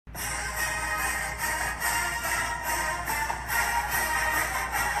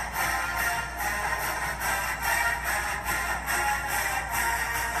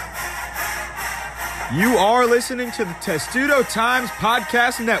You are listening to the Testudo Times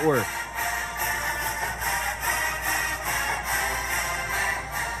Podcast Network.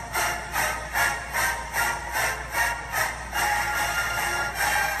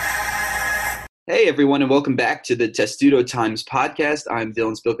 Hey everyone, and welcome back to the Testudo Times Podcast. I'm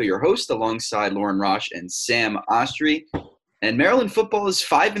Dylan Spilka, your host, alongside Lauren Roche and Sam Ostry. And Maryland football is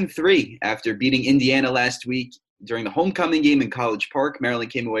 5-3 after beating Indiana last week during the homecoming game in College Park.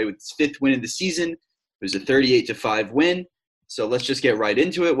 Maryland came away with its fifth win of the season. It was a 38-5 win. So let's just get right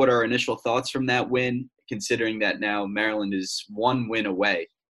into it. What are our initial thoughts from that win, considering that now Maryland is one win away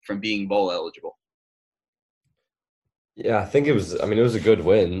from being bowl eligible? Yeah, I think it was a good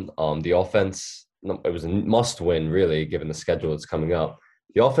win. The offense, it was a must win, really, given the schedule that's coming up.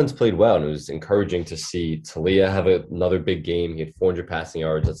 The offense played well, and it was encouraging to see Talia have another big game. He had 400 passing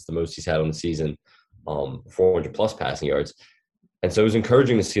yards. That's the most he's had on the season, 400-plus passing yards. And so it was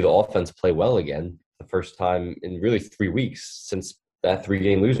encouraging to see the offense play well again, the first time in really 3 weeks since that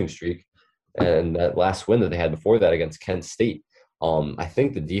 3-game losing streak and that last win that they had before that against Kent State. I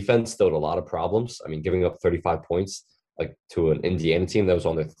think the defense still had a lot of problems. Giving up 35 points to an Indiana team that was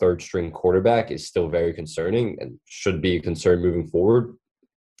on their third-string quarterback is still very concerning and should be a concern moving forward.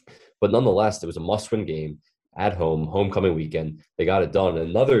 But nonetheless, it was a must-win game at home, homecoming weekend. They got it done.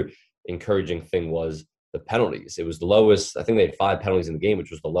 Another encouraging thing was the penalties. It was the lowest. I think they had 5 penalties in the game, which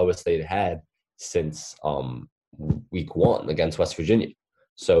was the lowest they'd had since week 1 against West Virginia.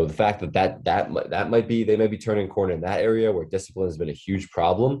 So the fact that might be, they may be turning a corner in that area where discipline has been a huge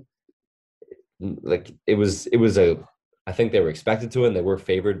problem. I think they were expected to, and they were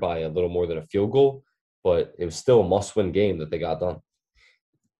favored by a little more than a field goal, but it was still a must-win game that they got done.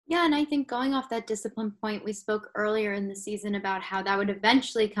 Yeah, and I think going off that discipline point, we spoke earlier in the season about how that would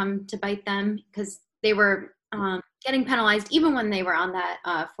eventually come to bite them because they were getting penalized even when they were on that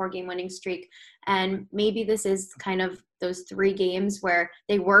 4-game winning streak. And maybe this is kind of those 3 games where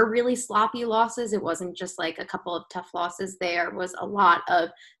they were really sloppy losses. It wasn't just like a couple of tough losses. There was a lot of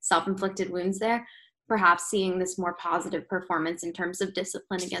self-inflicted wounds there. Perhaps seeing this more positive performance in terms of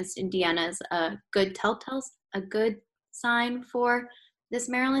discipline against Indiana is a good a good sign for this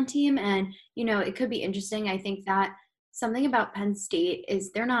Maryland team. And, it could be interesting. I think that something about Penn State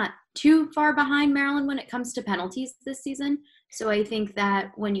is they're not too far behind Maryland when it comes to penalties this season. So I think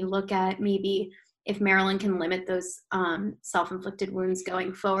that when you look at maybe if Maryland can limit those self-inflicted wounds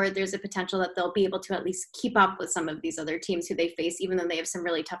going forward, there's a potential that they'll be able to at least keep up with some of these other teams who they face, even though they have some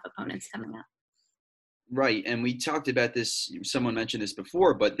really tough opponents coming up. Right, and we talked about this, someone mentioned this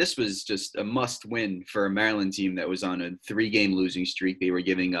before, but this was just a must-win for a Maryland team that was on a 3-game losing streak. They were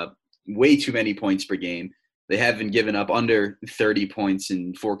giving up way too many points per game. They haven't given up under 30 points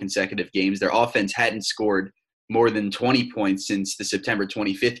in 4 consecutive games. Their offense hadn't scored more than 20 points since the September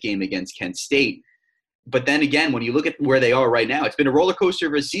 25th game against Kent State. But then again, when you look at where they are right now, it's been a roller coaster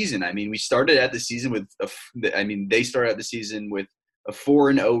of a season. We started out the season they started out the season with a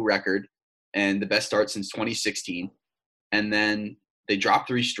 4-0 record, and the best start since 2016. And then they dropped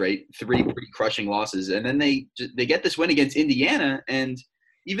 3 straight, 3 pretty crushing losses. And then they get this win against Indiana. And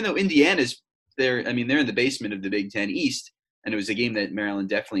even though Indiana's they're in the basement of the Big Ten East, and it was a game that Maryland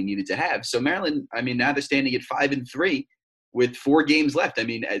definitely needed to have. So Maryland, now they're standing at 5-3 with 4 games left.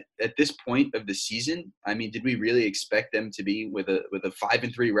 At this point of the season, did we really expect them to be with a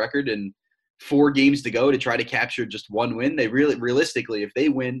 5-3 record and 4 games to go to try to capture just 1 win? They really, realistically, if they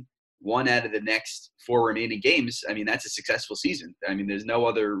win 1 out of the next 4 remaining games, that's a successful season. There's no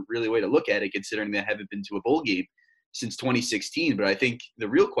other really way to look at it, considering they haven't been to a bowl game since 2016. But I think the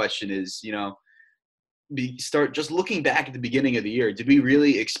real question is, start just looking back at the beginning of the year. Did we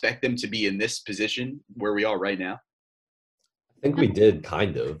really expect them to be in this position where we are right now? I think we did,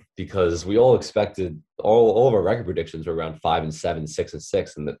 kind of, because we all expected all of our record predictions were around 5-7,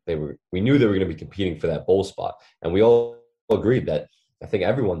 6-6, and that we knew they were going to be competing for that bowl spot, and we all agreed that. I think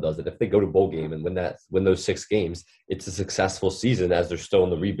everyone does it. If they go to bowl game and win those 6 games, it's a successful season as they're still in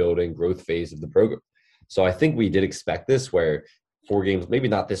the rebuilding growth phase of the program. So I think we did expect this, where 4 games, maybe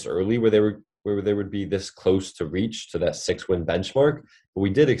not this early, where they would be this close to reach to that 6-win benchmark, but we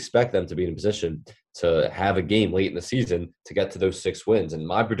did expect them to be in a position to have a game late in the season to get to those 6 wins. And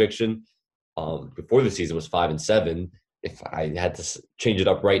my prediction before the season was 5-7. If I had to change it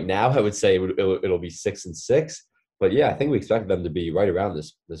up right now, I would say it'll be 6-6. But yeah, I think we expected them to be right around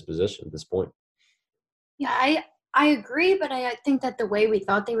this position at this point. Yeah, I agree, but I think that the way we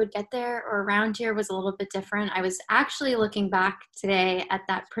thought they would get there or around here was a little bit different. I was actually looking back today at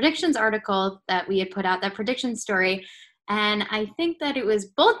that predictions article that we had put out, that prediction story, and I think that it was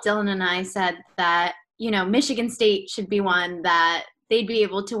both Dylan and I said that, Michigan State should be one that they'd be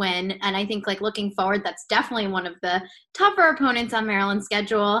able to win. And I think like looking forward, that's definitely one of the tougher opponents on Maryland's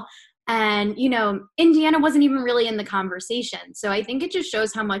schedule. And, Indiana wasn't even really in the conversation. So I think it just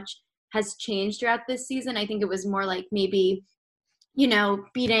shows how much has changed throughout this season. I think it was more like maybe,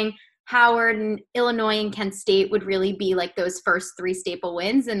 beating Howard and Illinois and Kent State would really be like those first 3 staple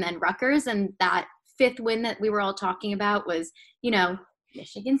wins, and then Rutgers. And that 5th win that we were all talking about was,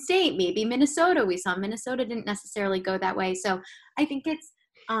 Michigan State, maybe Minnesota. We saw Minnesota didn't necessarily go that way. So I think it's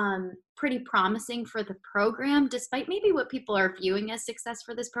pretty promising for the program, despite maybe what people are viewing as success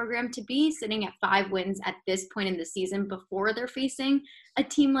for this program, to be sitting at 5 wins at this point in the season before they're facing a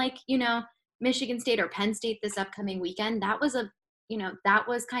team like, Michigan State or Penn State this upcoming weekend. That was that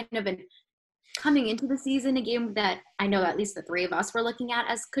was kind of coming into the season, a game that I know at least the 3 of us were looking at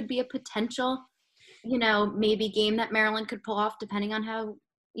as could be a potential, maybe game that Maryland could pull off depending on how,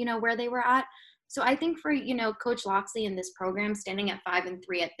 where they were at. So I think for, Coach Loxley and this program standing at 5-3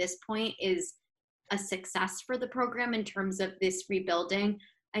 at this point is a success for the program in terms of this rebuilding.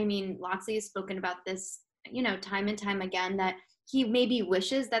 I mean, Loxley has spoken about this, time and time again, that he maybe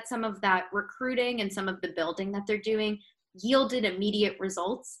wishes that some of that recruiting and some of the building that they're doing yielded immediate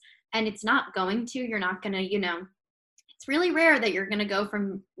results, and it's not going to. You're not going to, it's really rare that you're going to go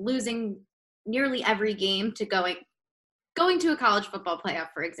from losing nearly every game to going to a college football playoff,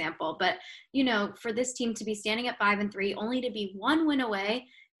 for example. But, for this team to be standing at 5-3, only to be 1 win away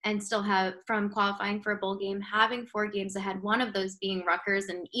and still have from qualifying for a bowl game, having 4 games ahead, one of those being Rutgers,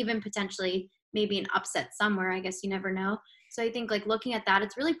 and even potentially maybe an upset somewhere. I guess you never know. So I think like looking at that,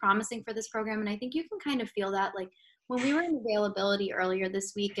 it's really promising for this program. And I think you can kind of feel that like when we were in availability earlier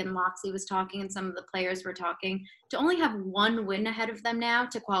this week and Loxley was talking and some of the players were talking, to only have 1 win ahead of them now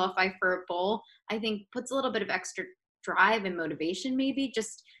to qualify for a bowl, I think puts a little bit of extra drive and motivation maybe.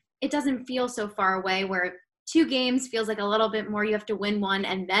 Just it doesn't feel so far away where 2 games feels like a little bit more. You have to win 1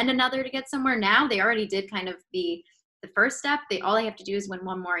 and then another to get somewhere. Now they already did kind of the first step. All they have to do is win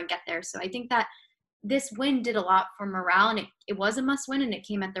 1 more and get there. So I think that this win did a lot for morale, and it was a must win, and it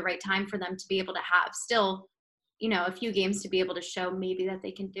came at the right time for them to be able to have still, a few games to be able to show maybe that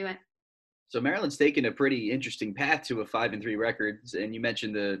they can do it. So Maryland's taken a pretty interesting path to a 5-3 record. And you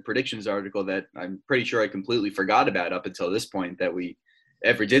mentioned the predictions article that I'm pretty sure I completely forgot about up until this point that we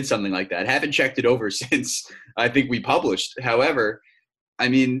ever did something like that. Haven't checked it over since I think we published. However, I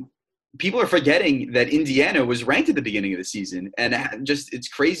mean, people are forgetting that Indiana was ranked at the beginning of the season. And it's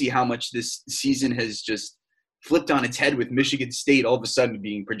crazy how much this season has just flipped on its head with Michigan State all of a sudden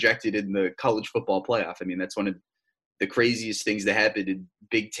being projected in the college football playoff. I mean, that's one of the craziest things that happened in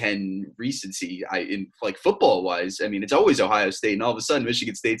Big Ten recency, in like football wise. I mean, it's always Ohio State, and all of a sudden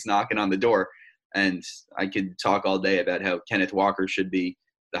Michigan State's knocking on the door. And I could talk all day about how Kenneth Walker should be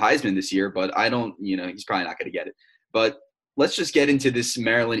the Heisman this year, but I don't, he's probably not going to get it. But let's just get into this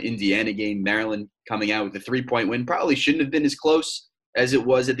Maryland-Indiana game. Maryland coming out with a 3-point win. Probably shouldn't have been as close as it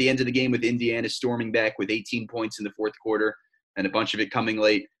was at the end of the game, with Indiana storming back with 18 points in the 4th quarter and a bunch of it coming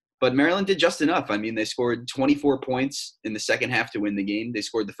late. But Maryland did just enough. I mean, they scored 24 points in the second half to win the game. They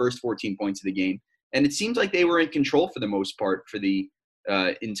scored the first 14 points of the game. And it seems like they were in control for the most part for the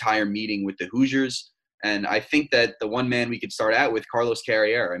entire meeting with the Hoosiers. And I think that the one man we could start out with, Carlos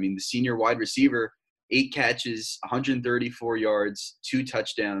Carriere. I mean, the senior wide receiver, 8 catches, 134 yards, 2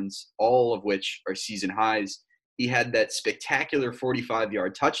 touchdowns, all of which are season highs. He had that spectacular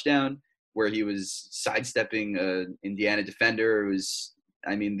 45-yard touchdown where he was sidestepping an Indiana defender.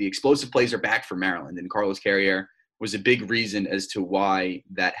 The explosive plays are back for Maryland, and Carlos Carriere was a big reason as to why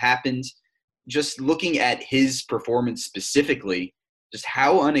that happened. Just looking at his performance specifically, just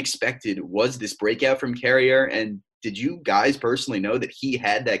how unexpected was this breakout from Carriere? And did you guys personally know that he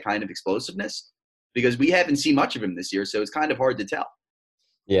had that kind of explosiveness? Because we haven't seen much of him this year, so it's kind of hard to tell.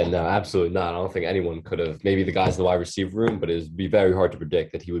 Yeah, no, absolutely not. I don't think anyone could have, maybe the guys in the wide receiver room, but it would be very hard to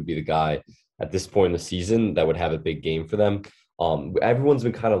predict that he would be the guy at this point in the season that would have a big game for them. Everyone's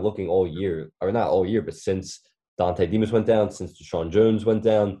been kind of looking all year, or not all year, but since Dante Demas went down, since Deshaun Jones went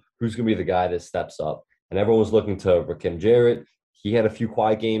down, who's going to be the guy that steps up? And everyone was looking to Rakim Jarrett. He had a few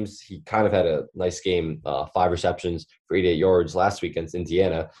quiet games. He kind of had a nice game, 5 receptions for 88 yards last week against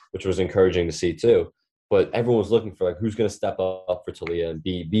Indiana, which was encouraging to see too. But everyone was looking for who's going to step up for Talia and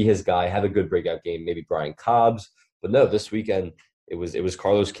be his guy, have a good breakout game, maybe Brian Cobbs. But no, this weekend it was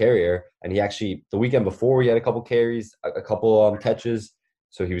Carlos Carriere, and he actually, the weekend before, he had a couple carries, a couple catches,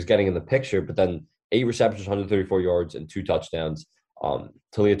 so he was getting in the picture. But then 8 receptions, 134 yards, and 2 touchdowns.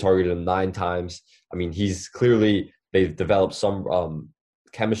 Talia targeted him 9 times. I mean, they've developed some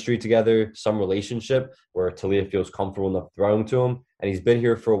chemistry together, some relationship where Talia feels comfortable enough throwing to him, and he's been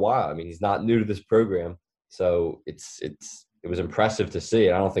here for a while. I mean, he's not new to this program, so it's it was impressive to see.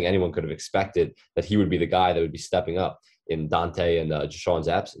 And I don't think anyone could have expected that he would be the guy that would be stepping up in Dante and Deshaun's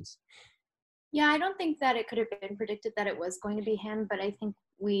absence. Yeah, I don't think that it could have been predicted that it was going to be him, but I think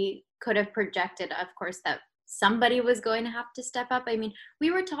we could have projected, of course, that somebody was going to have to step up. I mean,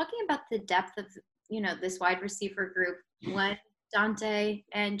 we were talking about the depth of, this wide receiver group when Dante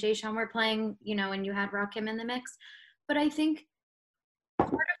and Jay Sean were playing, and you had Rakim in the mix. But I think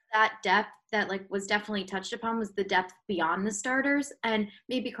part of that depth that was definitely touched upon was the depth beyond the starters. And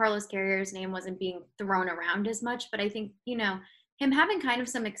maybe Carlos Carrier's name wasn't being thrown around as much, but I think, him having kind of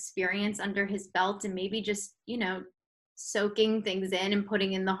some experience under his belt and maybe just, soaking things in and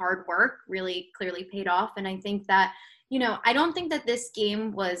putting in the hard work really clearly paid off. And I think that, I don't think that this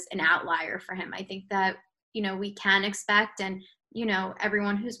game was an outlier for him. I think that, we can expect, and,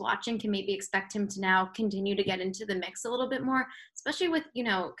 everyone who's watching can maybe expect him to now continue to get into the mix a little bit more, especially with,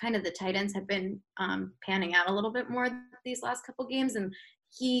 kind of the tight ends have been panning out a little bit more these last couple games. And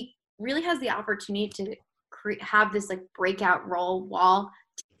he really has the opportunity to have this breakout role while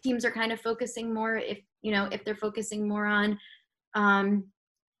teams are kind of focusing more, if they're focusing more on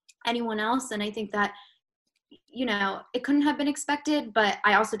anyone else. And I think that, it couldn't have been expected, but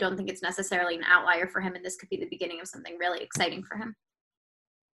I also don't think it's necessarily an outlier for him. And this could be the beginning of something really exciting for him.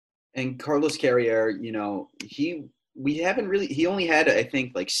 And Carlos Carrier, he only had, I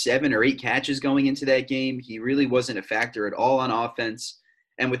think, 7 or 8 catches going into that game. He really wasn't a factor at all on offense.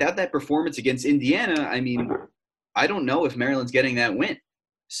 And without that performance against Indiana, I mean, I don't know if Maryland's getting that win.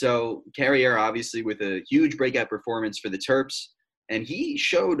 So Carrier, obviously, with a huge breakout performance for the Terps, and he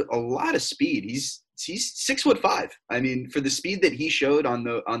showed a lot of speed. He's 6'5". I mean, for the speed that he showed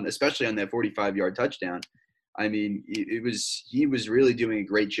especially on that 45-yard touchdown, I mean, he was really doing a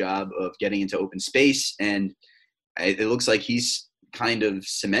great job of getting into open space, and it looks like he's kind of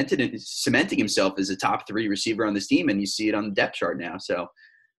cementing himself as a top 3 receiver on this team, and you see it on the depth chart now. So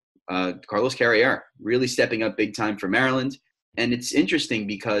Carlos Carrier really stepping up big time for Maryland. And it's interesting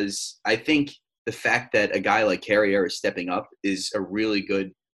because I think the fact that a guy like Carrier is stepping up is a really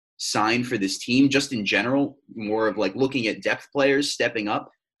good sign for this team, just in general, more of looking at depth players stepping up.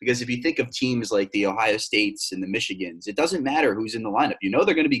 Because if you think of teams like the Ohio States and the Michigans, it doesn't matter who's in the lineup.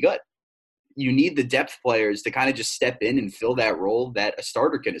 They're going to be good. You need the depth players to kind of just step in and fill that role that a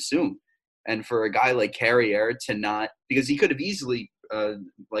starter can assume. And for a guy like Carrier to not – because he could have easily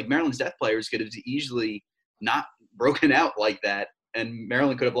Maryland's depth players could have easily not broken out like that, and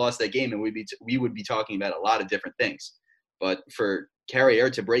Maryland could have lost that game, and we would be talking about a lot of different things. But for Carrier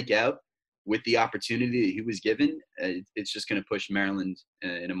to break out with the opportunity that he was given, it's just going to push Maryland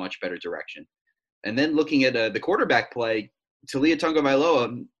in a much better direction. And then looking at the quarterback play, Talia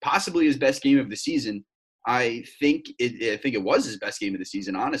Tagovailoa, possibly his best game of the season. I think it was his best game of the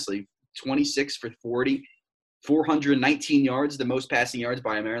season, honestly. 26 for 40, 419 yards, the most passing yards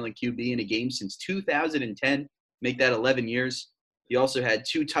by a Maryland QB in a game since 2010. Make that 11 years. He also had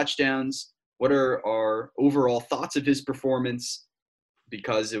 2 touchdowns. What are our overall thoughts of his performance?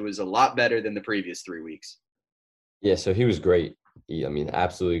 Because it was a lot better than the previous 3 weeks. Yeah, so he was great.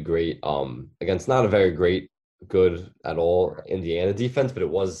 Absolutely great. Against not a very good at all Indiana defense, but it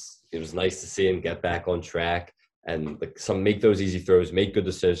was nice to see him get back on track and make those easy throws, make good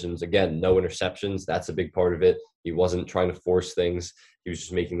decisions. Again, no interceptions. That's a big part of it. He wasn't trying to force things. He was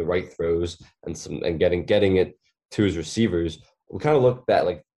just making the right throws and getting it to his receivers. We kind of looked at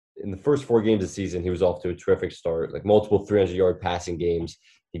in the first 4 games of the season, he was off to a terrific start, multiple 300-yard passing games.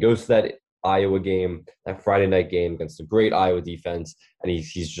 He goes to that Iowa game, that Friday night game against a great Iowa defense, and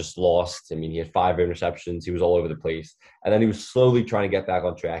he's just lost. He had 5 interceptions. He was all over the place. And then he was slowly trying to get back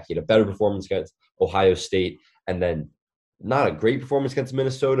on track. He had a better performance against Ohio State, and then not a great performance against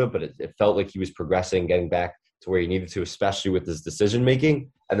Minnesota, but it felt like he was progressing, getting back to where he needed to, especially with his decision-making.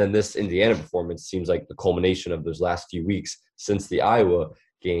 And then this Indiana performance seems like the culmination of those last few weeks since the Iowa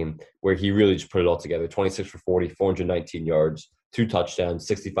game, where he really just put it all together. 26 for 40, 419 yards, 2 touchdowns,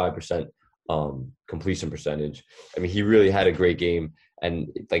 65% completion percentage. He really had a great game. And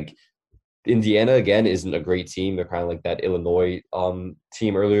Indiana, again, isn't a great team. They're kind of like that Illinois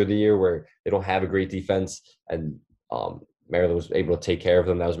team earlier in the year where they don't have a great defense. And Maryland was able to take care of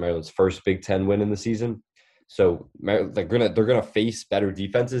them. That was Maryland's first Big Ten win in the season. So they're gonna face better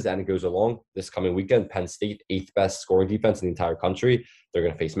defenses, and it goes along this coming weekend. Penn State, 8th best scoring defense in the entire country. They're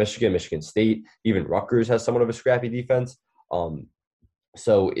gonna face Michigan State. Even Rutgers has somewhat of a scrappy defense.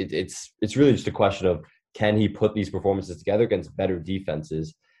 So it's really just a question of, can he put these performances together against better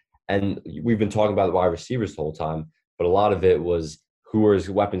defenses? And we've been talking about the wide receivers the whole time, but a lot of it was who are his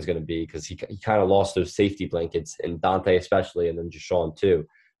weapons going to be, because he kind of lost those safety blankets, and Dante especially, and then Deshaun too.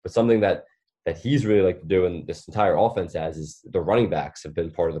 But something that that he's really like to do, and this entire offense has, is the running backs have been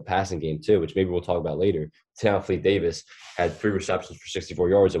part of the passing game too, which maybe we'll talk about later. Fleet Davis had 3 receptions for 64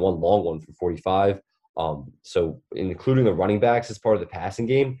 yards and 1 long one for 45. So including the running backs as part of the passing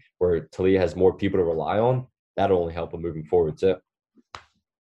game, where Talia has more people to rely on, that'll only help him moving forward too.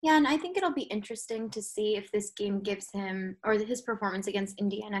 Yeah, and I think it'll be interesting to see if this game gives him, or his performance against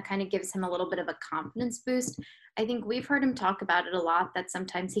Indiana kind of gives him a little bit of a confidence boost. I think we've heard him talk about it a lot, that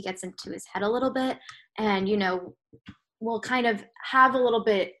sometimes he gets into his head a little bit and, will kind of have a little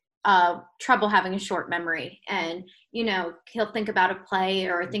bit of trouble having a short memory. And, he'll think about a play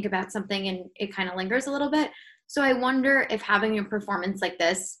or think about something and it kind of lingers a little bit. So I wonder if having a performance like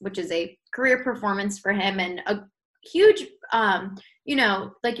this, which is a career performance for him and a huge,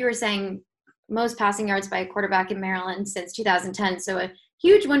 like you were saying, most passing yards by a quarterback in Maryland since 2010. So a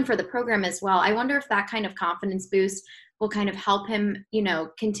huge win for the program as well. I wonder if that kind of confidence boost will kind of help him,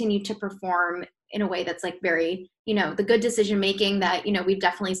 continue to perform in a way that's like very, the good decision making that, we've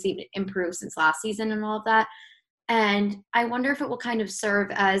definitely seen improve since last season and all of that. And I wonder if it will kind of serve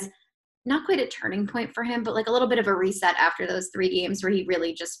as not quite a turning point for him, but like a little bit of a reset after those 3 games where he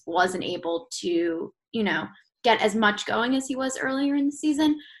really just wasn't able to, get as much going as he was earlier in the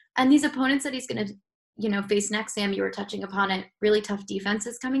season. And these opponents that he's going to, face next, Sam, you were touching upon it, really tough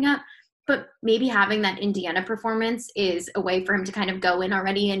defenses coming up. But maybe having that Indiana performance is a way for him to kind of go in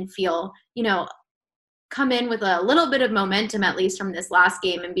already and feel, come in with a little bit of momentum, at least from this last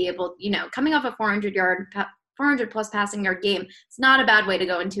game, and be able, coming off a 400 plus passing yard game, it's not a bad way to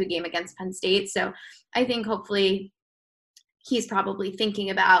go into a game against Penn State. So I think hopefully he's probably thinking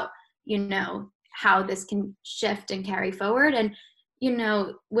about, how this can shift and carry forward. And,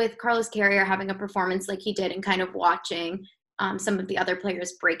 with Carlos Carrier having a performance like he did and kind of watching some of the other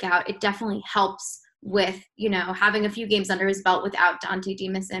players break out, it definitely helps with, having a few games under his belt without Dante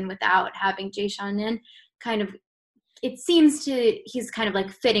Demison, without having Jay Sean in, kind of, it seems he's kind of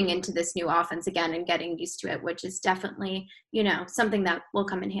like fitting into this new offense again and getting used to it, which is definitely, something that will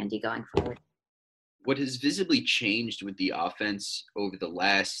come in handy going forward. What has visibly changed with the offense over the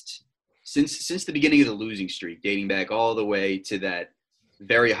last since the beginning of the losing streak, dating back all the way to that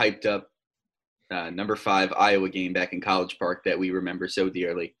very hyped up number 5 Iowa game back in College Park that we remember so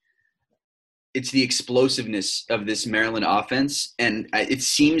dearly. It's the explosiveness of this Maryland offense. And it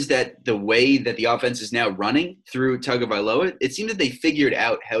seems that the way that the offense is now running through Tagovailoa, it seems that they figured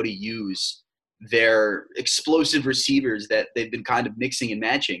out how to use their explosive receivers that they've been kind of mixing and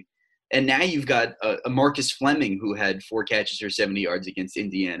matching. And now you've got a Marcus Fleming who had 4 catches for 70 yards against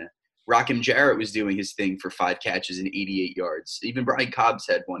Indiana. Rakim Jarrett was doing his thing for 5 catches and 88 yards. Even Brian Cobbs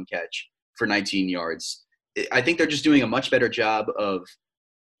had 1 catch for 19 yards. I think they're just doing a much better job of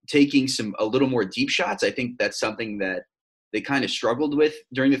taking a little more deep shots. I think that's something that they kind of struggled with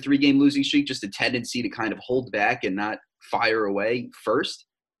during the 3-game losing streak, just a tendency to kind of hold back and not fire away first.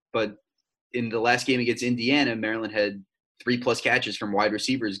 But in the last game against Indiana, Maryland had 3+ catches from wide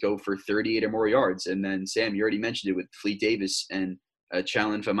receivers go for 38 or more yards. And then, Sam, you already mentioned it with Fleet Davis and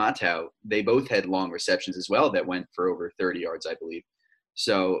Chalin Famatau. They both had long receptions as well that went for over 30 yards, I believe.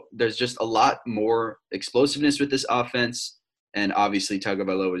 So there's just a lot more explosiveness with this offense. And obviously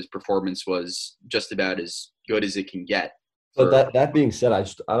Tagovailoa's performance was just about as good as it can get. So that being said,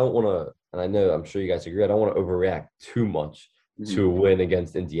 I don't want to, and I know I'm sure you guys agree, I don't want to overreact too much to a win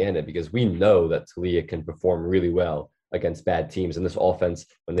against Indiana, because we know that Talia can perform really well against bad teams. And this offense,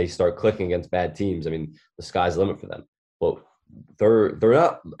 when they start clicking against bad teams, I mean, the sky's the limit for them. Well, they're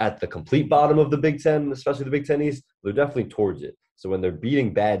not at the complete bottom of the Big Ten, especially the Big Ten East. They're definitely towards it. So when they're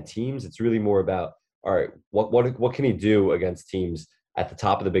beating bad teams, it's really more about, all right, what can he do against teams at the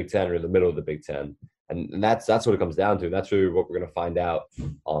top of the Big Ten or in the middle of the Big Ten? And that's what it comes down to. And that's really what we're going to find out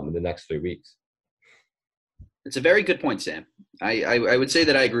in the next 3 weeks. It's a very good point, Sam. I would say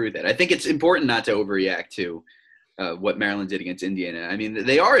that I agree with that. I think it's important not to overreact to what Maryland did against Indiana. I mean,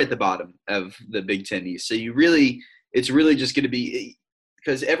 they are at the bottom of the Big Ten East. So it's really just going to be –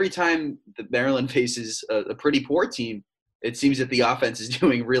 because every time that Maryland faces a pretty poor team, it seems that the offense is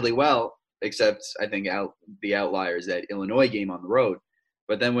doing really well, except I think the outliers, that Illinois game on the road.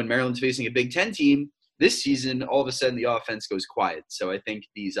 But then when Maryland's facing a Big Ten team this season, all of a sudden the offense goes quiet. So I think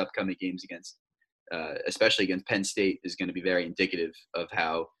these upcoming games especially against Penn State, is going to be very indicative of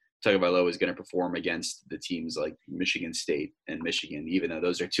how Tagovailoa is going to perform against the teams like Michigan State and Michigan, even though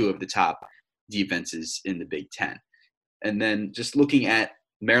those are 2 of the top defenses in the Big Ten. And then just looking at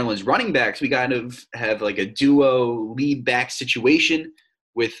Maryland's running backs, we kind of have like a duo lead back situation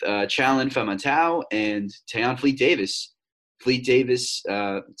with Chalin Famatau and Tayon Fleet Davis. Fleet Davis,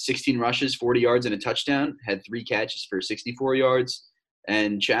 16 rushes, 40 yards, and a touchdown, had 3 catches for 64 yards.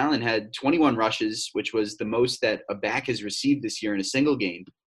 And Challen had 21 rushes, which was the most that a back has received this year in a single game.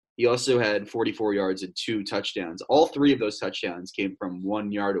 He also had 44 yards and 2 touchdowns. All 3 of those touchdowns came from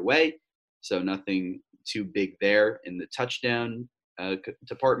 1 yard away, so nothing too big there in the touchdown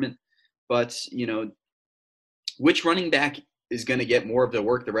department. But, which running back is going to get more of the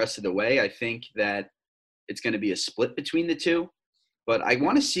work the rest of the way? I think that it's going to be a split between the two. But I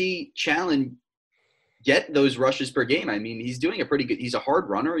want to see Challen get those rushes per game. I mean, he's doing he's a hard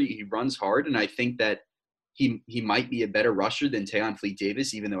runner. He runs hard, and I think that he might be a better rusher than Tayon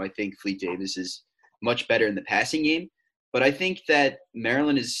Fleet-Davis, even though I think Fleet-Davis is much better in the passing game. But I think that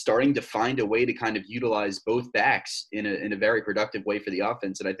Maryland is starting to find a way to kind of utilize both backs in a very productive way for the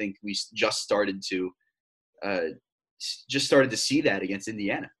offense, and I think we just started to see that against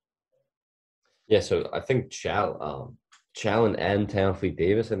Indiana. Yeah, so I think Challen and Tayon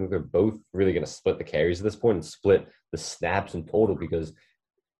Fleet-Davis, I think they're both really going to split the carries at this point and split the snaps in total, because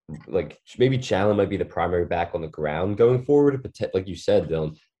like maybe Challen might be the primary back on the ground going forward, but like you said,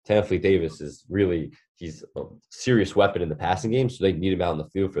 Dylan, Tayon Fleet-Davis is really, he's a serious weapon in the passing game, so they need him out in the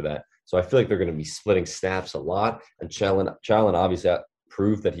field for that. So I feel like they're going to be splitting snaps a lot, and Challen obviously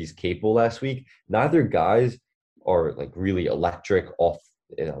proved that he's capable last week. Neither guys are like really electric off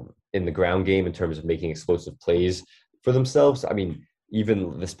in the ground game in terms of making explosive plays for themselves. I mean,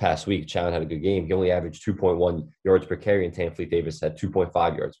 even this past week, Challen had a good game. He only averaged 2.1 yards per carry, and Tayon Fleet-Davis had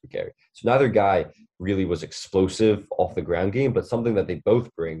 2.5 yards per carry. So neither guy really was explosive off the ground game, but something that they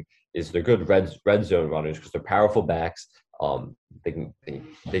both bring is they're good red zone runners because they're powerful backs.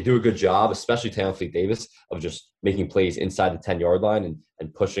 They do a good job, especially Tayon Fleet-Davis, of just making plays inside the 10-yard line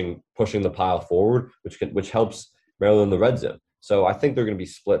and pushing the pile forward, which helps Maryland in the red zone. So I think they're going to be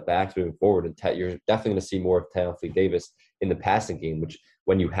split backs moving forward, and you're definitely going to see more of Tayon Fleet-Davis in the passing game, which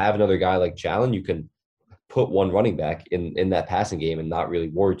when you have another guy like Challen, you can put one running back in that passing game and not really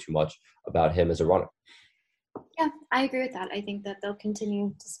worry too much about him as a runner. Yeah, I agree with that. I think that they'll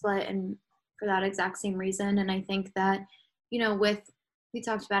continue to split, and for that exact same reason. And I think that, we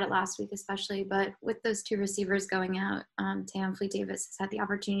talked about it last week especially, but with those 2 receivers going out, Tayon Fleet-Davis has had the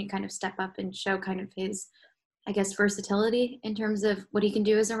opportunity to kind of step up and show kind of his, I guess, versatility in terms of what he can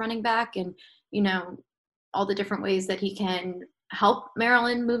do as a running back, and, all the different ways that he can help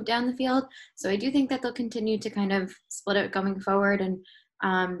Maryland move down the field. So I do think that they'll continue to kind of split it going forward. And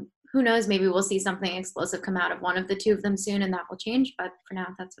who knows, maybe we'll see something explosive come out of one of the 2 of them soon, and that will change. But for now,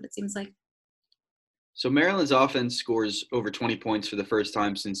 that's what it seems like. So Maryland's offense scores over 20 points for the first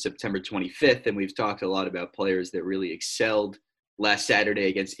time since September 25th. And we've talked a lot about players that really excelled last Saturday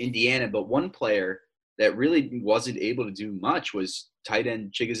against Indiana. But one player that really wasn't able to do much was tight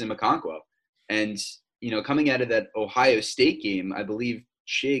end Chigoziem Okonkwo. And, coming out of that Ohio State game, I believe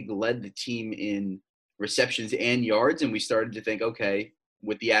Chig led the team in receptions and yards. And we started to think, okay,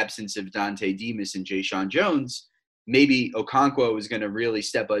 with the absence of Dante Demas and Jayshon Jones, maybe Okonkwo is going to really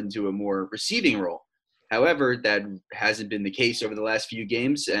step into a more receiving role. However, that hasn't been the case over the last few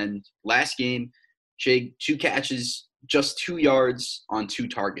games. And last game, Chig, 2 catches, just 2 yards on 2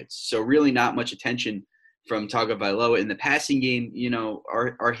 targets. So really not much attention from Tagovailoa in the passing game.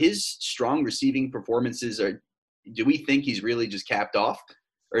 Are his strong receiving performances, do we think he's really just capped off?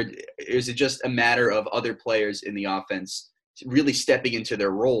 Or is it just a matter of other players in the offense really stepping into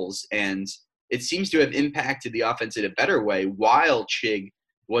their roles? And it seems to have impacted the offense in a better way, while Chig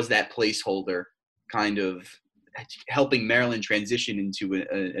was that placeholder, kind of helping Maryland transition into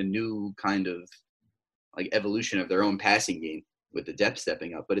a new kind of like evolution of their own passing game with the depth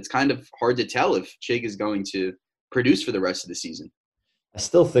stepping up. But it's kind of hard to tell if Chig is going to produce for the rest of the season. I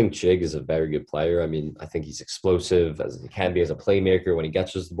still think Chig is a very good player. I mean, I think he's explosive as he can be as a playmaker. When he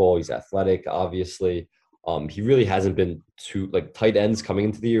catches the ball, he's athletic, obviously. He really hasn't been too, like, tight ends coming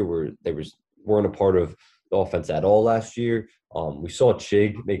into the year where weren't a part of the offense at all last year. We saw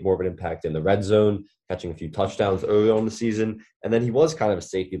Chig make more of an impact in the red zone, catching a few touchdowns early on in the season. And then he was kind of a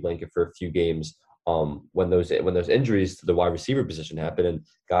safety blanket for a few games when those injuries to the wide receiver position happened and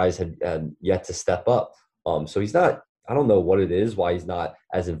guys had yet to step up. So he's not, I don't know what it is, why he's not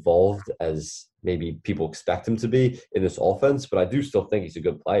as involved as maybe people expect him to be in this offense, but I do still think he's a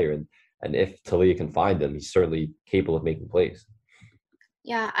good player. And if Talia can find him, he's certainly capable of making plays.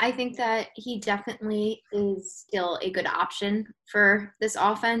 Yeah, I think that he definitely is still a good option for this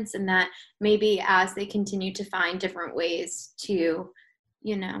offense, and that maybe as they continue to find different ways to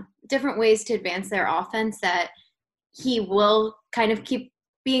advance their offense, that he will kind of keep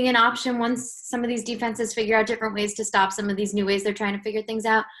being an option once some of these defenses figure out different ways to stop some of these new ways they're trying to figure things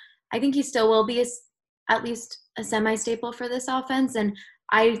out. I think he still will be at least a semi-staple for this offense. And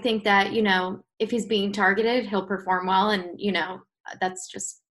I think that, if he's being targeted, he'll perform well. And, that's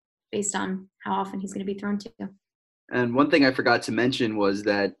just based on how often he's going to be thrown to. And one thing I forgot to mention was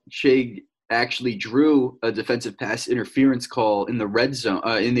that Chig actually drew a defensive pass interference call in the red zone,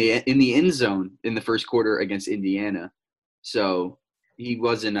 in the end zone in the first quarter against Indiana. So he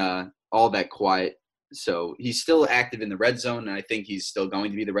wasn't all that quiet. So he's still active in the red zone, and I think he's still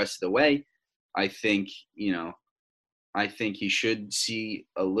going to be the rest of the way. I think he should see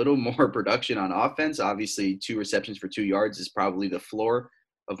a little more production on offense. Obviously, 2 receptions for 2 yards is probably the floor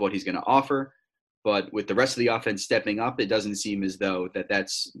of what he's going to offer. But with the rest of the offense stepping up, it doesn't seem as though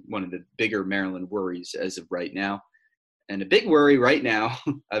that's one of the bigger Maryland worries as of right now. And a big worry right now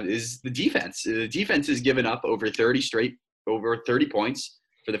is the defense. The defense has given up over 30 points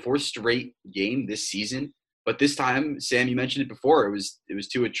for the 4th straight game this season. But this time, Sam, you mentioned it before, it was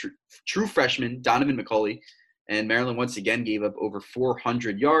to a true freshman, Donovan McCulley, and Maryland once again gave up over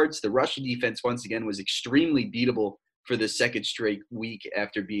 400 yards. The rushing defense once again was extremely beatable for the 2nd straight week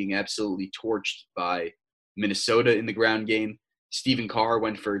after being absolutely torched by Minnesota in the ground game. Stephen Carr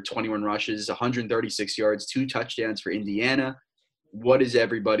went for 21 rushes, 136 yards, 2 touchdowns for Indiana. What is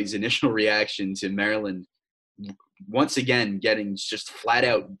everybody's initial reaction to Maryland once again getting just flat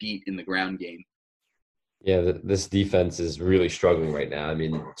out beat in the ground game? Yeah, this defense is really struggling right now. I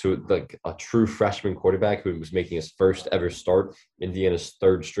mean, to like a true freshman quarterback who was making his first ever start, Indiana's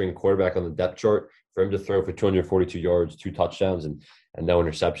 3rd string quarterback on the depth chart, for him to throw for 242 yards, 2 touchdowns, and no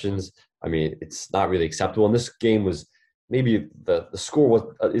interceptions, I mean, it's not really acceptable. And this game was maybe the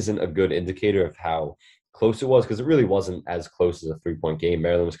score isn't a good indicator of how close it was, because it really wasn't as close as a 3-point game.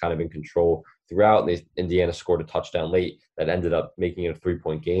 Maryland was kind of in control throughout, and Indiana scored a touchdown late that ended up making it a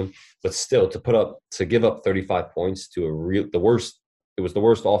 3-point game. But still, to give up 35 points to it was the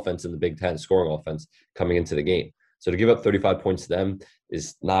worst offense in the Big Ten, scoring offense, coming into the game. So to give up 35 points to them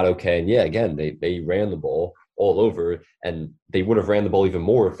is not okay. And yeah, again, they ran the ball all over, and they would have ran the ball even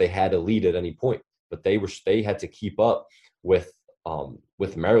more if they had a lead at any point. But they had to keep up with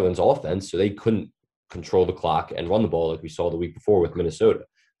Maryland's offense, so they couldn't control the clock and run the ball like we saw the week before with Minnesota.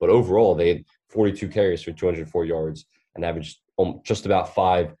 But overall, they had 42 carries for 204 yards and averaged just about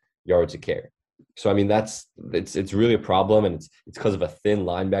 5 yards a carry. So I mean, it's really a problem, and it's because of a thin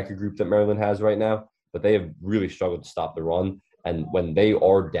linebacker group that Maryland has right now. But they have really struggled to stop the run. And when they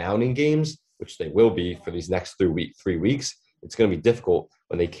are down in games, which they will be for these next 3 weeks, it's going to be difficult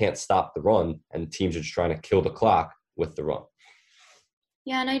when they can't stop the run and teams are just trying to kill the clock with the run.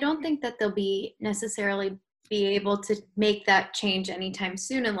 Yeah, and I don't think that they'll necessarily be able to make that change anytime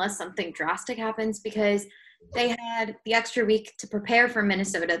soon unless something drastic happens, because they had the extra week to prepare for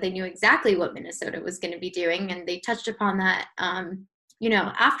Minnesota. They knew exactly what Minnesota was going to be doing, and they touched upon that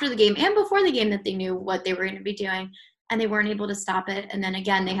after the game and before the game, that they knew what they were going to be doing, and they weren't able to stop it. And then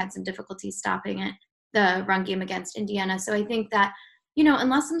again, they had some difficulty stopping it, the run game against Indiana. So I think that,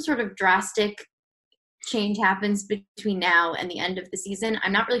 unless some sort of drastic change happens between now and the end of the season,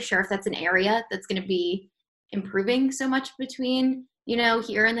 I'm not really sure if that's an area that's going to be improving so much between,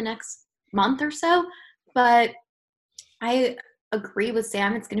 here in the next month or so. But I agree with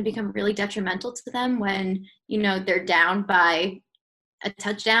Sam. It's going to become really detrimental to them when, they're down by a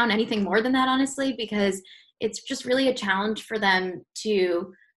touchdown, anything more than that, honestly, because it's just really a challenge for them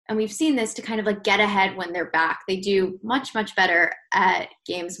to, and we've seen this, to kind of like get ahead when they're back. They do much, much better at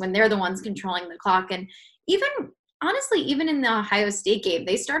games when they're the ones controlling the clock. And even in the Ohio State game,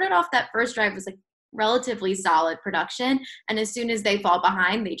 they started off that first drive was like relatively solid production. And as soon as they fall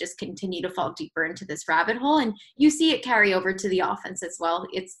behind, they just continue to fall deeper into this rabbit hole. And you see it carry over to the offense as well.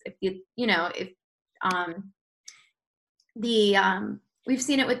 We've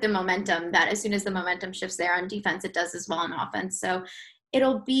seen it with the momentum, that as soon as the momentum shifts there on defense, it does as well on offense. So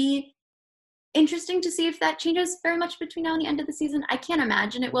it'll be interesting to see if that changes very much between now and the end of the season. I can't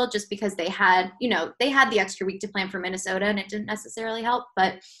imagine it will, just because they had the extra week to plan for Minnesota and it didn't necessarily help,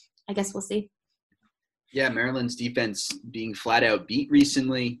 but I guess we'll see. Yeah, Maryland's defense being flat out beat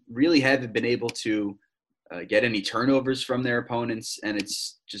recently, really haven't been able to get any turnovers from their opponents. And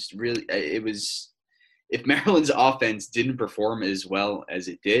it's just really, if Maryland's offense didn't perform as well as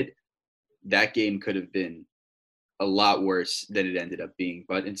it did, that game could have been a lot worse than it ended up being.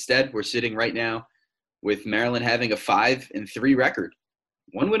 But instead, we're sitting right now with Maryland having a 5-3 record,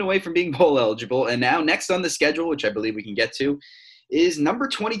 1 win away from being bowl eligible. And now next on the schedule, which I believe we can get to, is number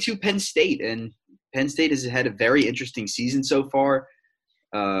 22 Penn State. And Penn State has had a very interesting season so far.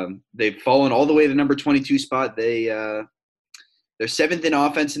 They've fallen all the way to the number 22 spot. They're 7th in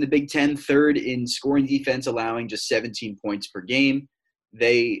offense in the Big Ten, 3rd in scoring defense, allowing just 17 points per game.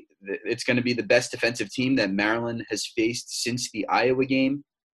 It's going to be the best defensive team that Maryland has faced since the Iowa game.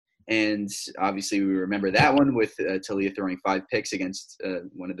 And obviously we remember that one with Talia throwing 5 picks against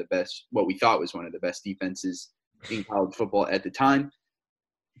one of the best, what we thought was one of the best defenses in college football at the time.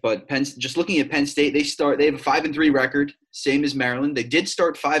 But just looking at Penn State, they have a 5-3 record, same as Maryland. They did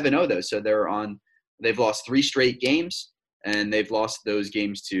start 5-0 though, so they've lost 3 straight games, and they've lost those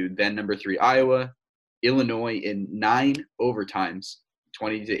games to then number 3 Iowa, Illinois in 9 overtimes,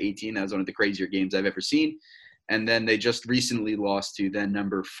 20-18. That was one of the crazier games I've ever seen. And then they just recently lost to then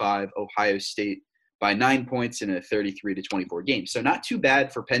number 5 Ohio State by 9 points in a 33-24 game. So not too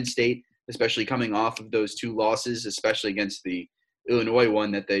bad for Penn State, especially coming off of those 2 losses, especially against the Illinois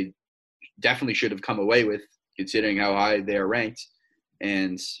one that they definitely should have come away with, considering how high they are ranked.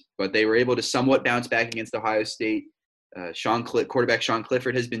 But they were able to somewhat bounce back against Ohio State. Quarterback Sean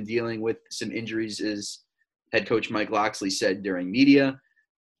Clifford has been dealing with some injuries, as head coach Mike Loxley said during media.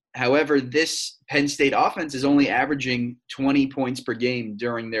 However, this Penn State offense is only averaging 20 points per game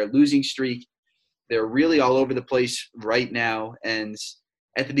during their losing streak. They're really all over the place right now. And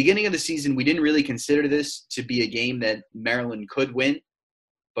at the beginning of the season, we didn't really consider this to be a game that Maryland could win.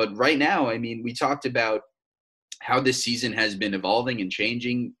 But right now, I mean, we talked about how this season has been evolving and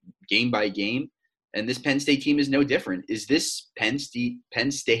changing game by game. And this Penn State team is no different. Is this Penn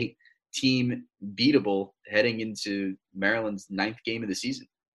State team beatable heading into Maryland's 9th game of the season?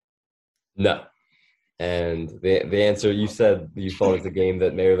 No. And the answer, you said you thought it's a game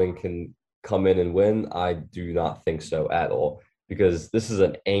that Maryland can come in and win. I do not think so at all, because this is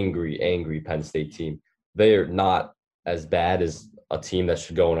an angry Penn State team. They are not as bad as a team that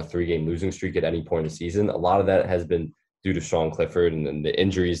should go on a 3-game losing streak at any point in the season. A lot of that has been due to Sean Clifford and the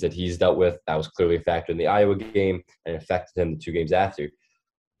injuries that he's dealt with. That was clearly a factor in the Iowa game and affected him the 2 games after.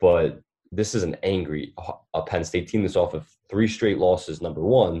 But this is an angry Penn State team that's off of 3 straight losses, number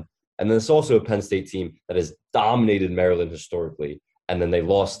one. And then it's also a Penn State team that has dominated Maryland historically. And then they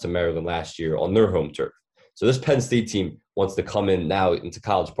lost to Maryland last year on their home turf. So this Penn State team wants to come in now into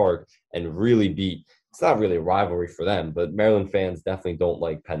College Park and really beat. It's not really a rivalry for them, but Maryland fans definitely don't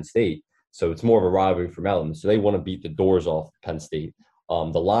like Penn State. So it's more of a rivalry for Maryland. So they want to beat the doors off Penn State.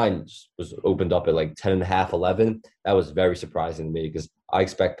 The line was opened up at like 10.5, 11. That was very surprising to me, because I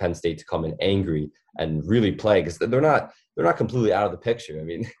expect Penn State to come in angry and really play, because they're not completely out of the picture. I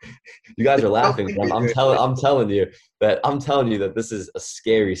mean, you guys are laughing. I'm telling you that this is a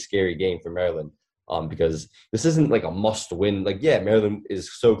scary game for Maryland. Because this isn't like a must-win. Like, yeah, Maryland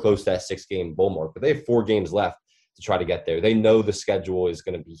is so close to that 6-game bowl mark, but they have 4 games left to try to get there. They know the schedule is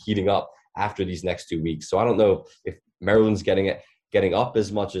going to be heating up after these next 2 weeks. So I don't know if Maryland's getting up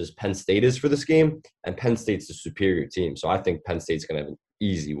as much as Penn State is for this game, and Penn State's the superior team. So I think Penn State's going to have an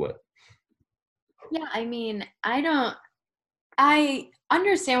easy win. Yeah, I mean, I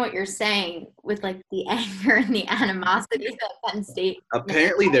understand what you're saying with like the anger and the animosity that Penn State.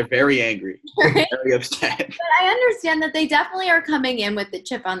 Apparently they're very angry. Right? Very upset. But I understand that they definitely are coming in with the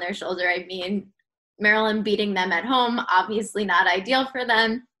chip on their shoulder. I mean, Maryland beating them at home, obviously not ideal for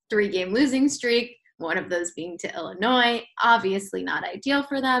them. 3-game losing streak, one of those being to Illinois, obviously not ideal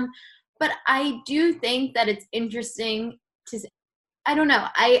for them. But I do think that it's interesting I don't know.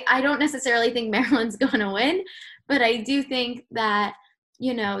 I don't necessarily think Maryland's going to win, but I do think that,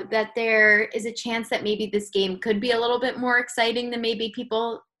 that there is a chance that maybe this game could be a little bit more exciting than maybe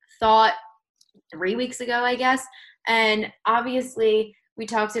people thought 3 weeks ago, I guess. And obviously we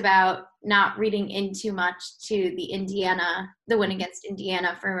talked about not reading in too much to the win against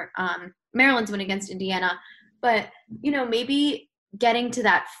Indiana for Maryland's win against Indiana. But, maybe getting to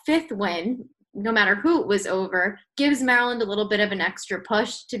that 5th win, no matter who it was over, gives Maryland a little bit of an extra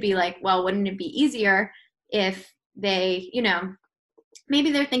push to be like, well, wouldn't it be easier if they,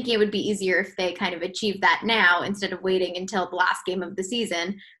 maybe they're thinking it would be easier if they kind of achieve that now instead of waiting until the last game of the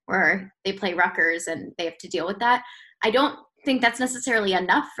season where they play Rutgers and they have to deal with that. I don't think that's necessarily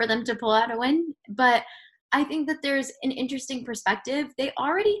enough for them to pull out a win, but I think that there's an interesting perspective. The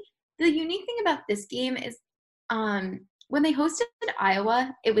unique thing about this game is when they hosted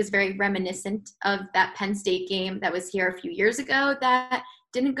Iowa, it was very reminiscent of that Penn State game that was here a few years ago that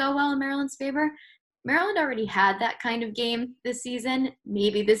didn't go well in Maryland's favor. Maryland already had that kind of game this season.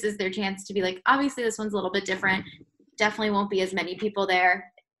 Maybe this is their chance to be like, obviously this one's a little bit different. Definitely won't be as many people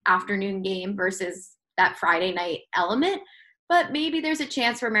there, afternoon game versus that Friday night element. But maybe there's a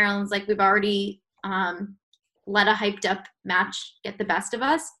chance where Maryland's like, we've already let a hyped up match get the best of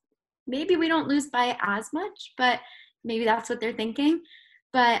us. Maybe we don't lose by as much, but maybe that's what they're thinking.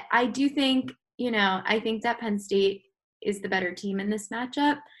 But I do think, I think that Penn State is the better team in this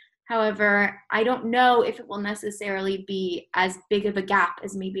matchup. However, I don't know if it will necessarily be as big of a gap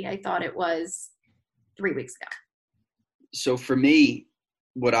as maybe I thought it was 3 weeks ago. So for me,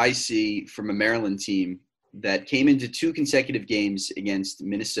 what I see from a Maryland team that came into 2 consecutive games against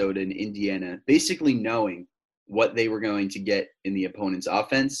Minnesota and Indiana, basically knowing what they were going to get in the opponent's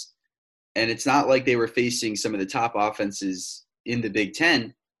offense. And it's not like they were facing some of the top offenses in the Big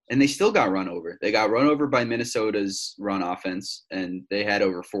Ten, and they still got run over. They got run over by Minnesota's run offense, and they had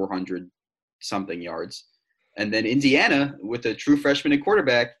over 400-something yards. And then Indiana, with a true freshman at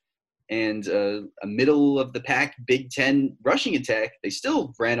quarterback and a middle-of-the-pack Big Ten rushing attack, they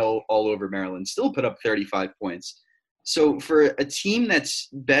still ran all over Maryland, still put up 35 points. So for a team that's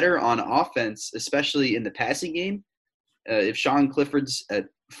better on offense, especially in the passing game, if Sean Clifford's at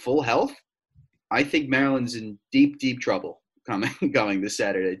full health, I think Maryland's in deep, deep trouble going this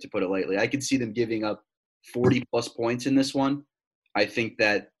Saturday, to put it lightly. I could see them giving up 40-plus points in this one. I think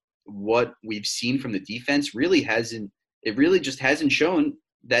that what we've seen from the defense really just hasn't shown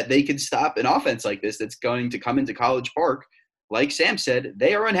that they could stop an offense like this that's going to come into College Park. Like Sam said,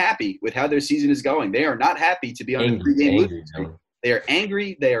 they are unhappy with how their season is going. They are not happy to be on a 3-game losing streak. They are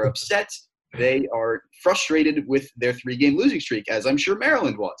angry. They are upset. They are frustrated with their 3-game losing streak, as I'm sure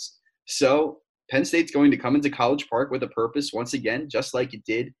Maryland was. So Penn State's going to come into College Park with a purpose once again, just like it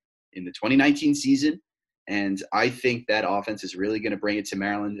did in the 2019 season. And I think that offense is really going to bring it to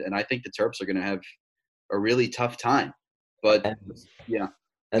Maryland. And I think the Terps are going to have a really tough time. But, yeah.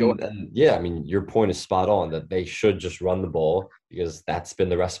 And yeah, I mean, your point is spot on that they should just run the ball, because that's been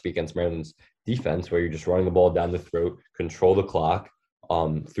the recipe against Maryland's defense, where you're just running the ball down the throat, control the clock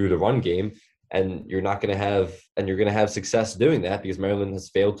through the run game. And you're going to have success doing that, because Maryland has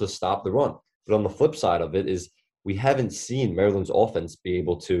failed to stop the run. But on the flip side of it is we haven't seen Maryland's offense be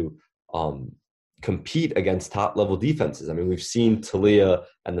able to compete against top-level defenses. I mean, we've seen Talia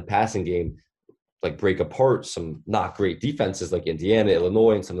and the passing game break apart some not great defenses like Indiana,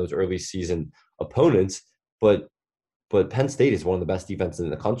 Illinois, and some of those early season opponents. But Penn State is one of the best defenses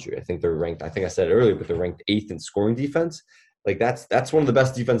in the country. I think they're ranked, I think I said it earlier, but they're ranked 8th in scoring defense. That's one of the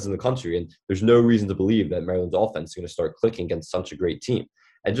best defenses in the country. And there's no reason to believe that Maryland's offense is going to start clicking against such a great team.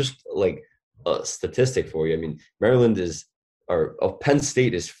 And just a statistic for you, I mean, Penn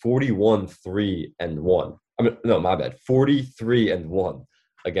State is 41-3-1. 43-1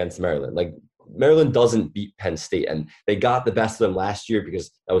 against Maryland. Maryland doesn't beat Penn State, and they got the best of them last year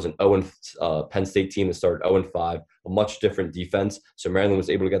because that was an Penn State team that started 0-5, a much different defense. So Maryland was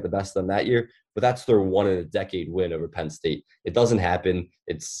able to get the best of them that year, but that's their one-in-a-decade win over Penn State. It doesn't happen.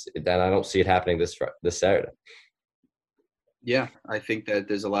 And I don't see it happening this Saturday. Yeah, I think that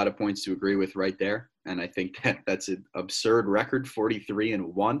there's a lot of points to agree with right there, and I think that's an absurd record,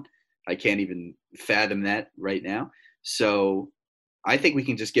 43-1. I can't even fathom that right now. So I think we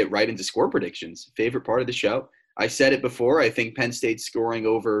can just get right into score predictions. Favorite part of the show. I said it before. I think Penn State's scoring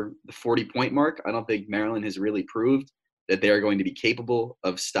over the 40-point mark. I don't think Maryland has really proved that they are going to be capable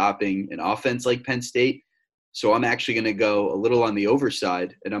of stopping an offense like Penn State. So I'm actually going to go a little on the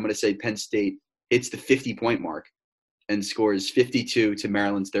overside, and I'm going to say Penn State hits the 50-point mark and scores 52 to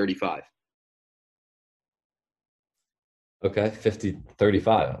Maryland's 35. Okay,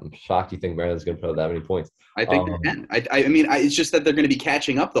 50-35. I'm shocked you think Maryland's going to put up that many points. I think they can. I mean, it's just that they're going to be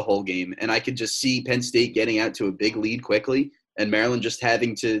catching up the whole game, and I could just see Penn State getting out to a big lead quickly and Maryland just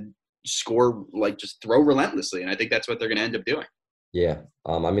having to score, just throw relentlessly, and I think that's what they're going to end up doing. Yeah.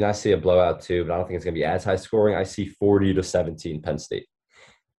 I mean, I see a blowout too, but I don't think it's going to be as high scoring. I see 40-17 Penn State.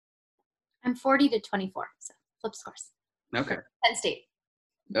 I'm 40-24, so flip scores. Okay. Penn State.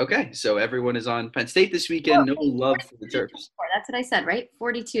 Okay, so everyone is on Penn State this weekend. No love for the Terps. That's what I said, right?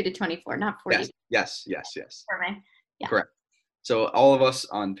 42-24, not 40. Yes. For me. Yeah. Correct. So all of us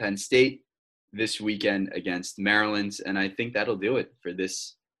on Penn State this weekend against Maryland, and I think that'll do it for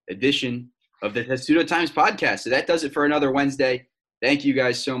this edition of the Testudo Times Podcast. So that does it for another Wednesday. Thank you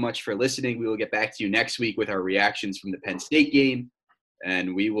guys so much for listening. We will get back to you next week with our reactions from the Penn State game,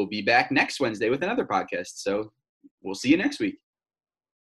 and we will be back next Wednesday with another podcast. So we'll see you next week.